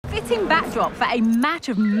exciting backdrop for a match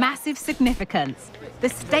of massive significance. The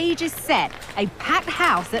stage is set, a packed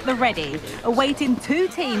house at the ready, awaiting two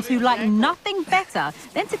teams who like nothing better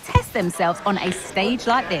than to test themselves on a stage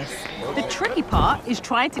like this. The tricky part is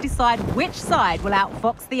trying to decide which side will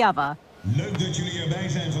outfox the other. Leuk dat jullie erbij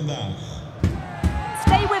zijn vandaag.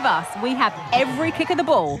 Stay with us, we have every kick of the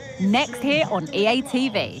ball, next here on EA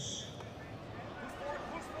TV.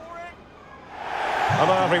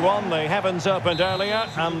 Hello everyone, the heavens opened earlier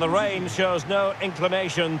and the rain shows no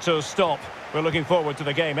inclination to stop. We're looking forward to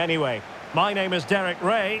the game anyway. My name is Derek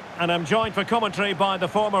Ray and I'm joined for commentary by the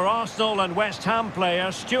former Arsenal and West Ham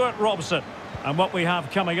player Stuart Robson. And what we have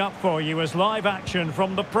coming up for you is live action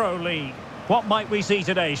from the Pro League. What might we see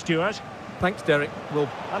today, Stuart? Thanks, Derek.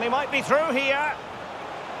 And he might be through here.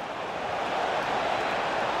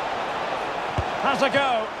 Has a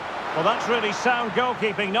go. Well, that's really sound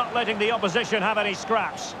goalkeeping, not letting the opposition have any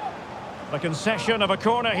scraps. The concession of a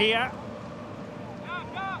corner here.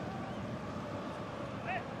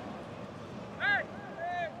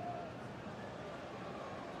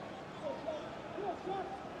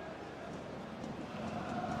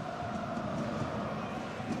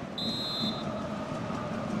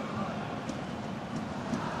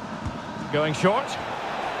 Going short.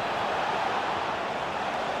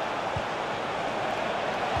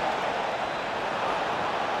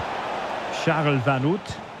 Charles Van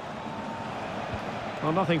Hout.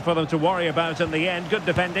 Well, nothing for them to worry about in the end. Good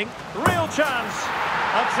defending. Real chance.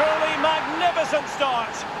 A truly magnificent start.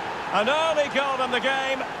 An early goal in the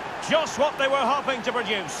game. Just what they were hoping to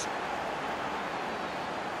produce.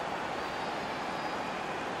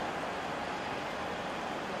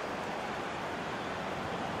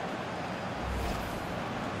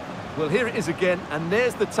 Well, here it is again, and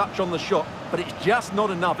there's the touch on the shot, but it's just not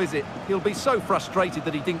enough, is it? He'll be so frustrated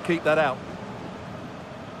that he didn't keep that out.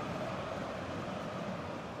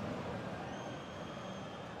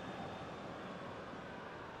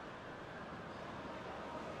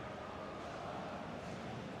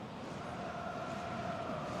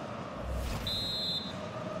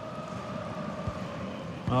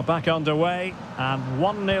 Well, back underway, and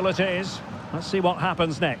 1-0 it is. Let's see what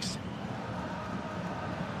happens next.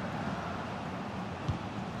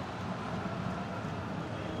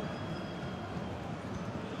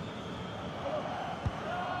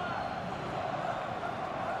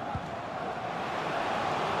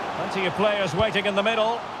 Plenty of players waiting in the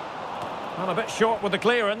middle. And a bit short with the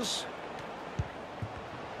clearance.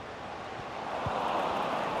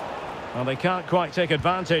 Well, they can't quite take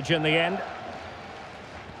advantage in the end.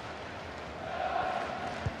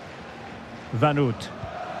 Van Hout.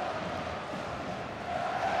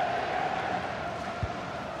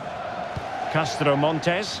 Castro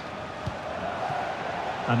Montes.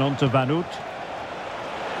 And on to Van Hout.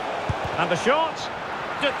 And the shot.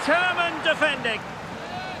 Determined defending.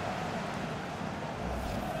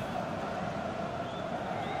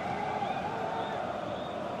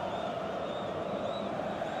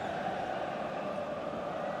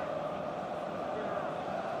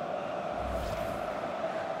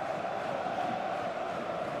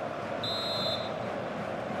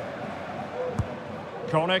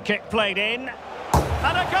 Corner kick played in.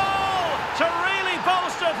 And a goal to really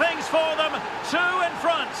bolster things for them. 2 in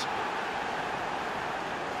front.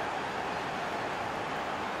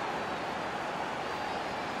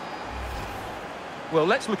 Well,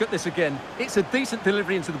 let's look at this again. It's a decent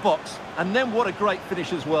delivery into the box, and then what a great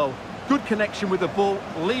finish as well. Good connection with the ball,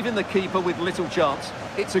 leaving the keeper with little chance.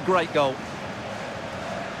 It's a great goal.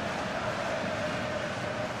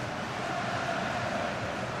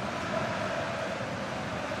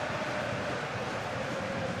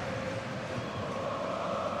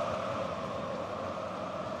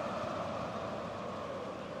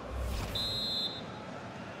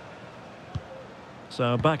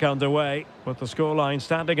 So back underway with the scoreline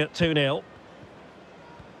standing at 2-0.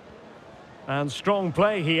 And strong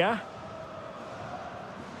play here.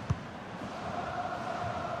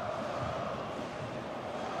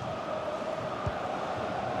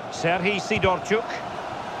 Serhii Sidorchuk.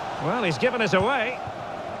 Well, he's given us away.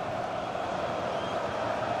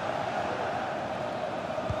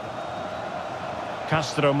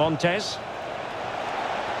 Castro Montes.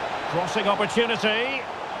 Crossing opportunity.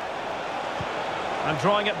 And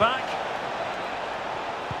drawing it back.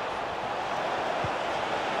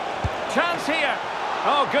 Chance here.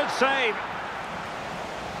 Oh, good save.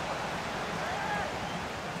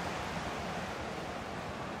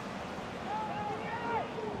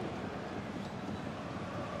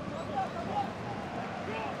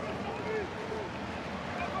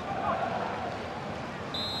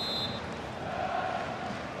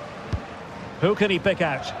 Who can he pick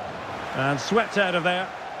out? And swept out of there.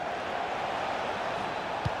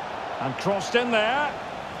 And crossed in there.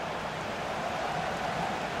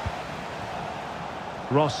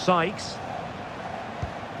 Ross Sykes.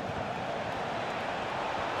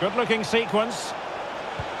 Good looking sequence.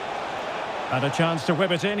 And a chance to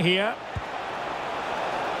whip it in here.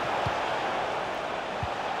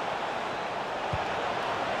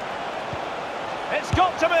 It's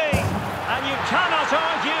got to be! And you cannot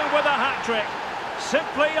argue with a hat-trick.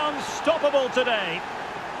 Simply unstoppable today.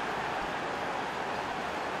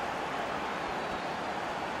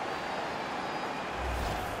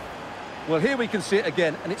 Well, here we can see it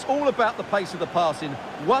again, and it's all about the pace of the passing.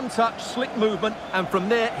 One touch, slick movement, and from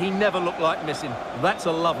there, he never looked like missing. That's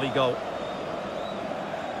a lovely goal.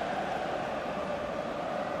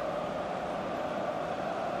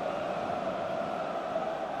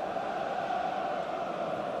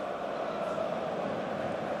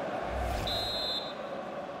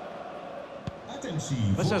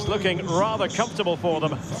 This is looking rather comfortable for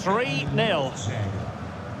them. 3-0.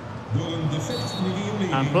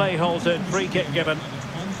 And play halted, free kick given.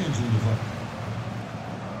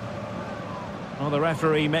 Well, the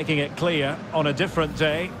referee making it clear, on a different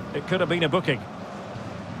day, it could have been a booking.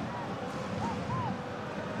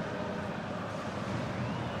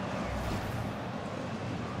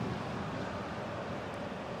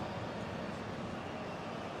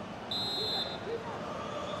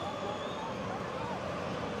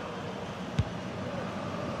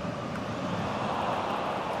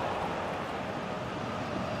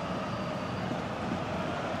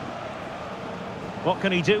 What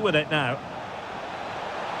can he do with it now?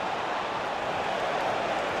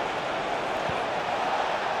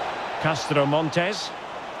 Castro Montes.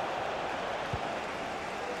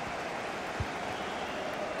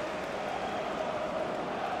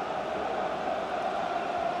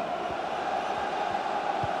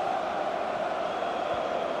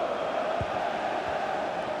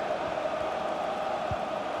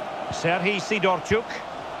 Serhii Sidorchuk.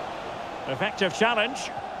 Effective challenge.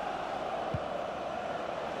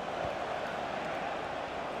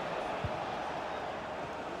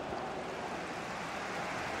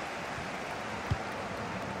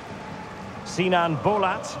 Sinan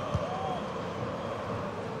Bolat.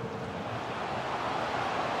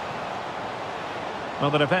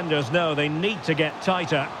 Well, the defenders know they need to get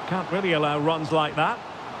tighter. Can't really allow runs like that.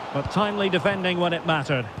 But timely defending when it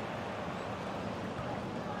mattered.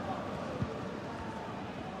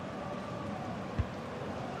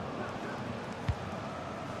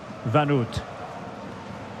 Vanut.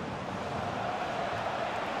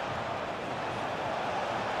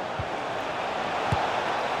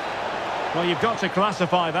 Well, you've got to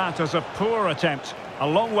classify that as a poor attempt. A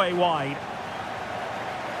long way wide.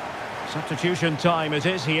 Substitution time it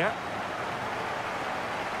is here.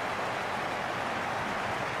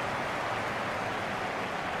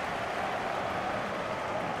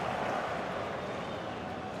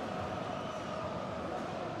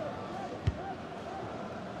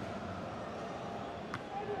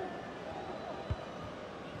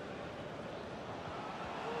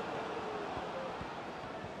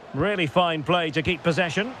 Really fine play to keep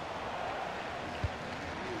possession.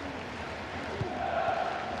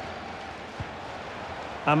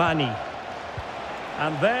 Amani.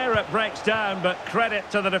 And there it breaks down, but credit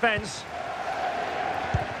to the defence.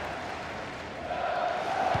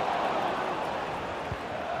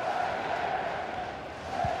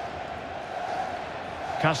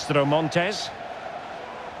 Castro Montes.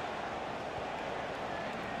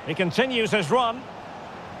 He continues his run.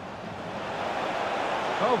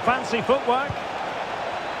 Oh, fancy footwork.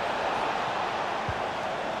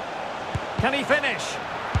 Can he finish?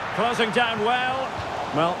 Closing down well.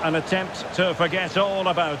 Well, an attempt to forget all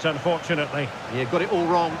about, unfortunately. Yeah, got it all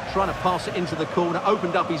wrong. Trying to pass it into the corner,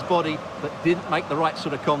 opened up his body, but didn't make the right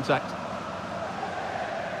sort of contact.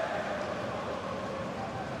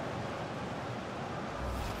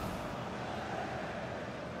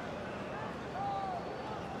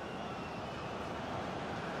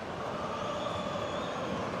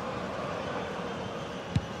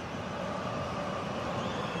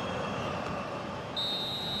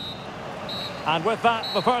 And with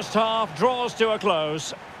that, the first half draws to a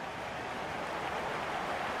close.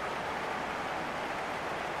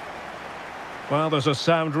 Well, there's a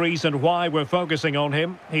sound reason why we're focusing on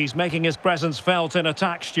him. He's making his presence felt in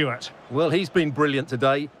attack, Stuart. Well, he's been brilliant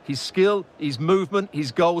today. His skill, his movement,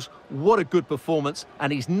 his goals, what a good performance.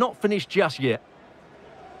 And he's not finished just yet.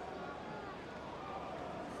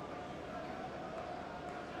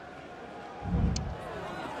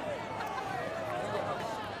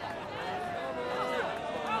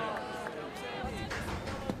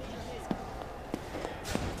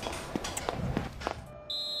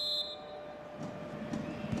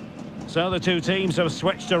 So the two teams have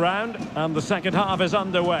switched around and the second half is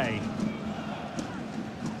underway.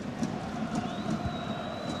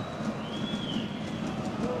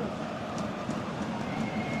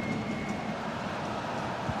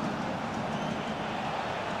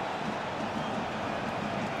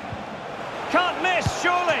 Can't miss,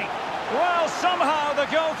 surely. Well, somehow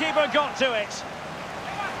the goalkeeper got to it.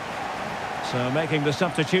 So making the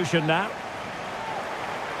substitution now.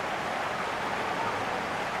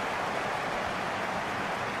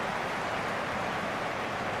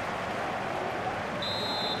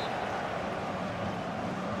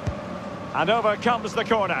 And over comes the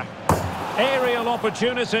corner. Aerial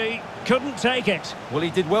opportunity, couldn't take it. Well, he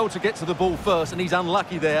did well to get to the ball first, and he's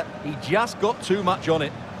unlucky there. He just got too much on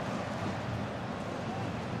it.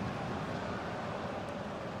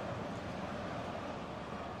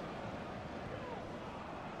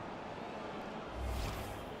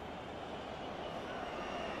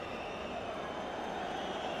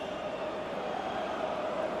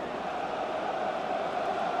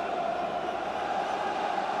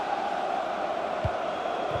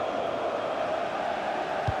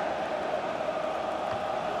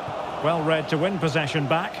 Well read to win possession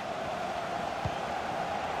back.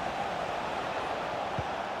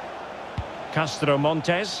 Castro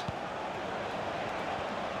Montes.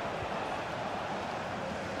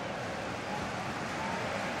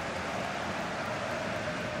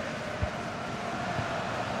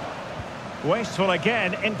 Wasteful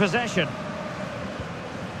again in possession.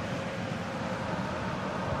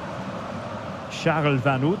 Charles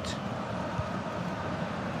Van Hout.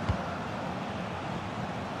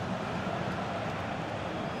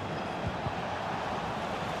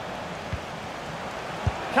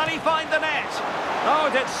 Can he find the net? Oh,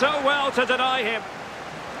 did so well to deny him.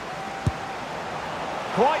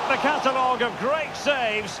 Quite the catalogue of great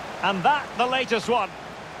saves, and that the latest one.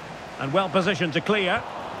 And well positioned to clear.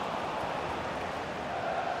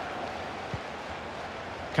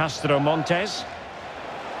 Castro Montes.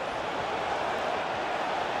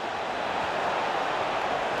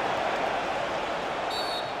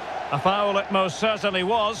 A foul it most certainly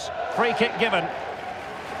was. Free kick given.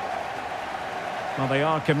 Well, they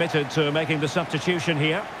are committed to making the substitution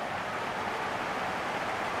here.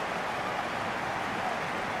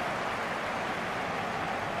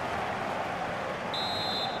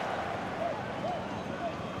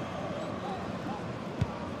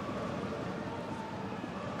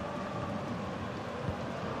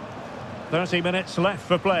 "30 minutes left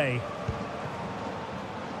for play.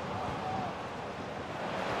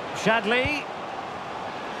 Shadley.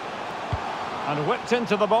 And whipped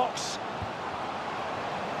into the box.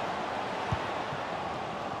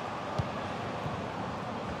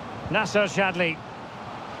 Nasser Shadley.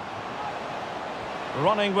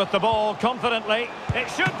 Running with the ball confidently. It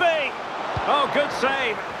should be! Oh, good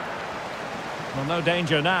save. Well, no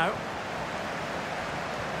danger now.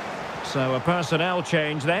 So a personnel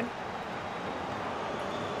change then.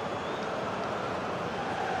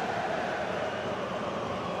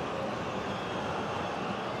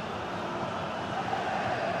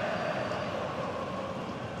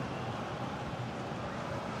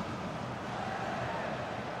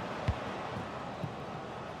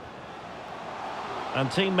 And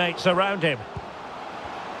teammates around him.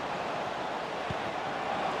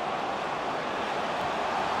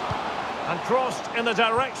 And crossed in the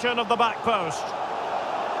direction of the back post.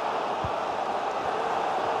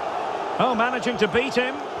 Oh, managing to beat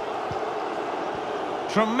him.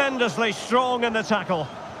 Tremendously strong in the tackle.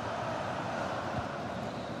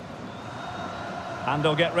 And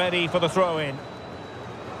they'll get ready for the throw-in.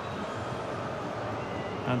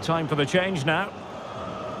 And time for the change now.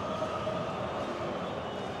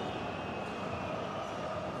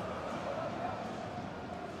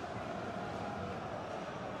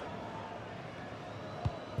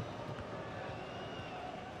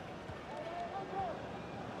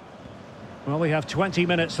 Well, we have 20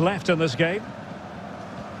 minutes left in this game.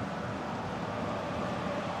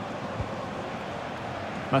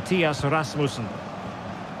 Mathias Rasmussen.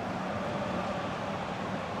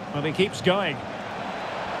 Well, he keeps going.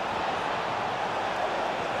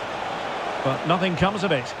 But nothing comes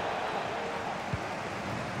of it.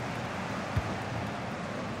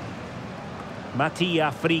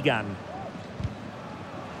 Mattia Frigan.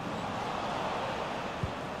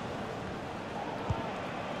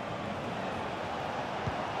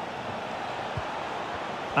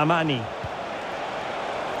 Amani.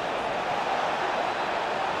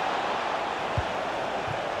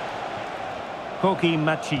 Koki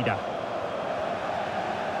Machida.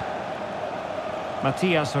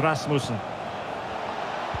 Mathias Rasmussen.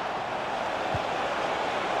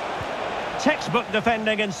 textbook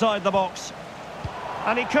defending inside the box.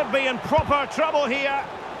 And he could be in proper trouble here.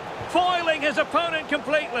 Foiling his opponent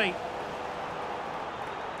completely.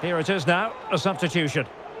 Here it is now, a substitution.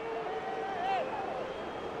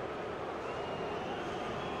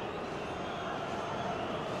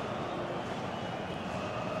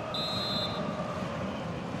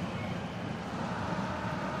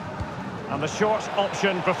 And the short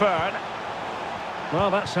option preferred. Well,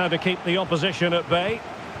 that's how to keep the opposition at bay.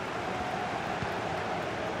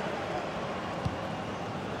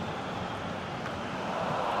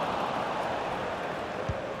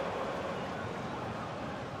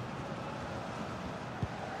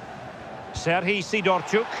 Serhii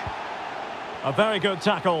Sidorchuk. A very good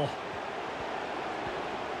tackle.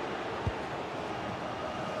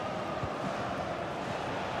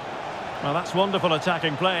 Well, that's wonderful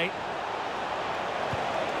attacking play.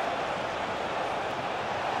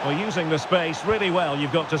 Well, using the space really well,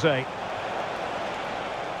 you've got to say.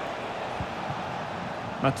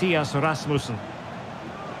 Mathias Rasmussen.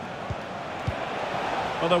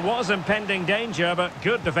 Well, there was impending danger, but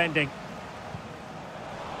good defending.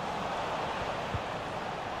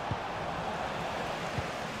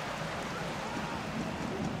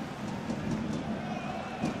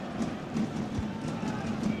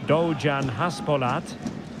 Dojan Haspolat.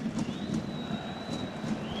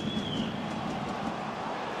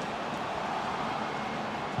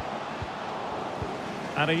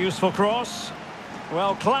 And a useful cross.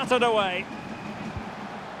 Well, clattered away.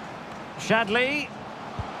 Shadley.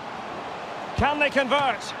 Can they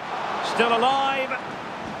convert? Still alive.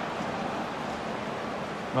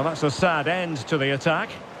 Well, that's a sad end to the attack.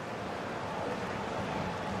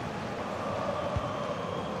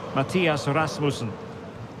 Mathias Rasmussen.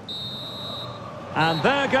 And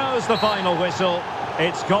there goes the final whistle.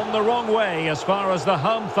 It's gone the wrong way as far as the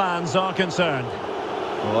home fans are concerned.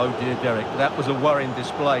 Well, oh dear, Derek, that was a worrying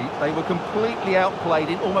display. They were completely outplayed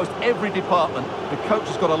in almost every department. The coach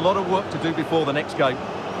has got a lot of work to do before the next game.